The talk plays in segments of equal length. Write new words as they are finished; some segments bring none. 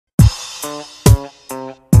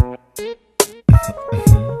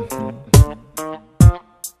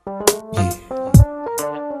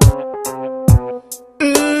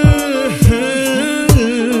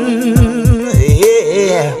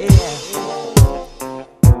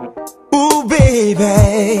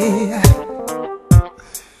baby.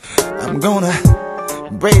 I'm gonna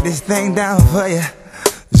break this thing down for you,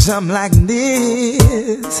 something like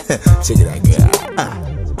this. Check it out, girl.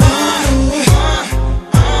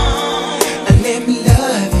 Let me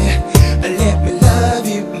love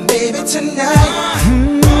you, baby, tonight.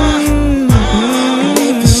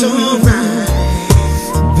 If it's alright,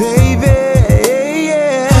 baby,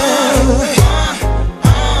 yeah.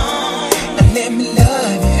 Let me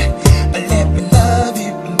love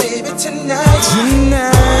you, baby, tonight.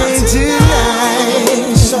 Tonight,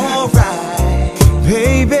 it's alright,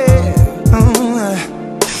 baby.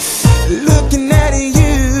 Looking at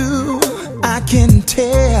you, I can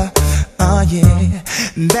tell, oh yeah,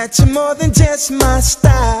 that you're more than just my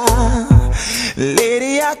style.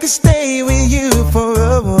 Lady, I could stay with you for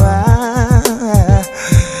a while.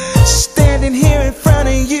 Standing here in front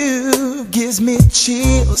of you gives me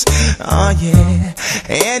chills, oh yeah,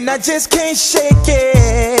 and I just can't shake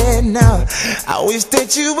it, no. I wish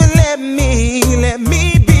that you would let me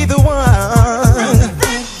be the one.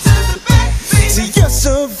 See, you're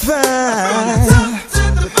so fine,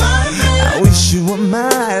 I wish you were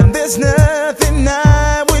mine. There's nothing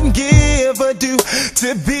I wouldn't give or do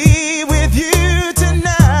to be with you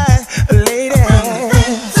tonight, lady.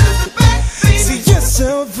 See, you're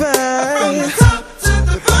so fine,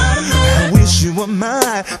 I wish you were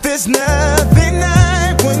mine. There's nothing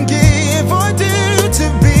I wouldn't give or do to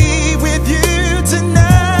be with you tonight.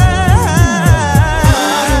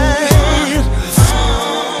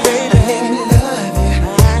 Baby, let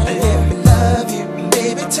me love you,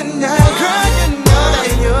 baby, tonight. Girl, you know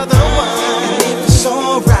that you're the one. If it's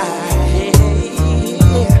alright,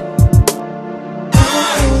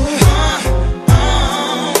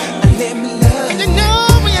 let me love you.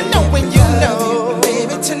 When you know,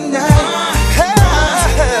 baby, tonight.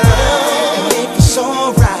 If it's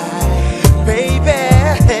alright, baby.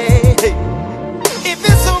 If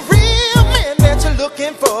it's a real man that you're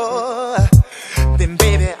looking for, then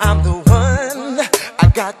baby, I'm the one. I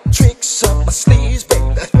got tricks up my sleeves,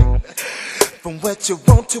 baby. From what you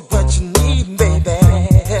want to what you need, baby.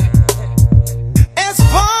 As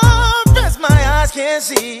far as my eyes can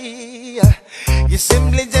see, you're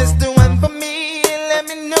simply just the one for me. Let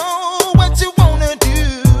me know what you wanna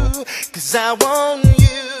do, 'cause I want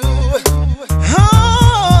you. Oh,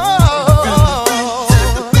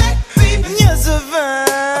 you're so fine,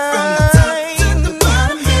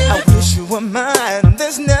 I wish you were mine.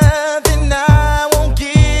 There's nothing I won't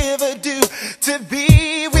give or do to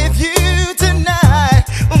be with you tonight,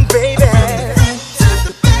 baby.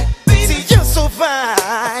 See, you're so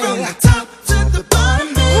fine.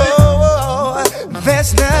 Oh,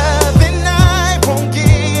 there's nothing I won't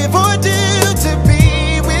give or do to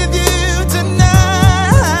be with you tonight,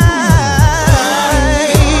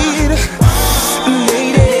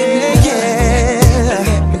 lady, yeah.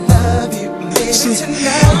 Let me love you, baby,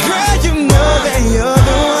 tonight. Girl, you know that you're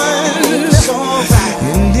the one.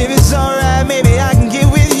 And if it's alright, maybe I can get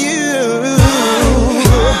with you,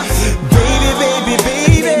 baby, baby,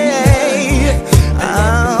 baby. Oh,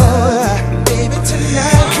 baby,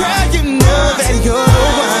 tonight. Girl, you know that you're the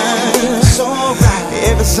one.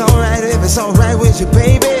 If it's alright with you,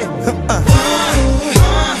 baby.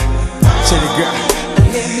 Check it, girl.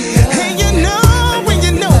 And you know when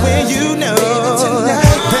you know that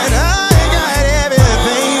I got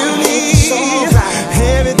everything you need,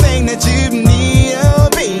 everything that you need, oh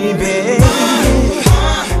baby.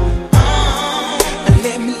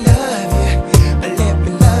 Let me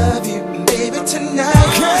love you, baby, tonight.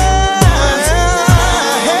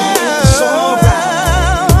 It's alright,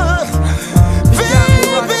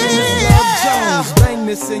 Bang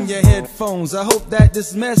this in your headphones. I hope that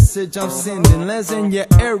this message I'm sending lands in your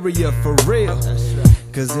area for real.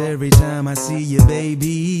 'Cause every time I see you,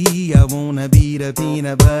 baby, I wanna be the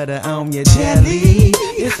peanut butter on your jelly.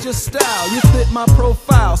 It's your style, you fit my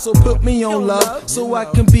profile, so put me on, love, so I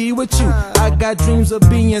can be with you. I got dreams of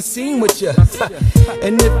being seen with you.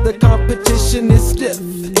 And if the competition is stiff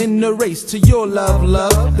in the race to your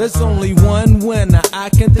love, there's only one winner I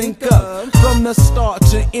can think of. From the start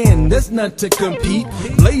to end, there's none to compete.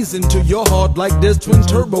 Blazing to your heart like there's twin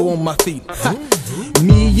turbo on my feet.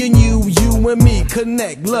 Me and you and me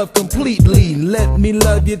connect, love completely. Let me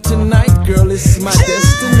love you tonight, girl, it's my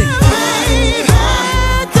destiny.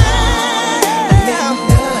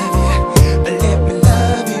 Let me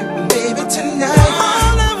love you, baby, tonight.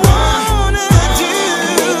 All I wanna do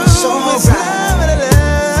is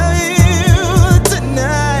love you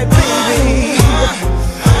tonight, baby.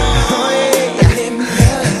 Oh yeah,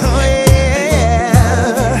 oh yeah.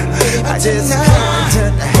 I just want to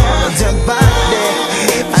have a body.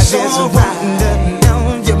 I just want to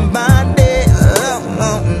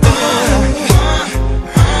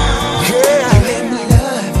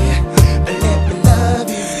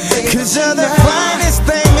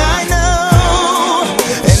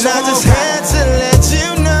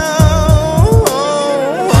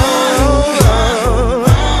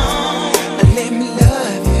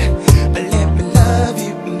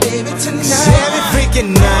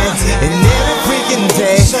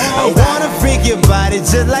your body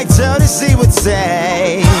just like Jodeci would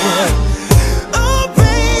say.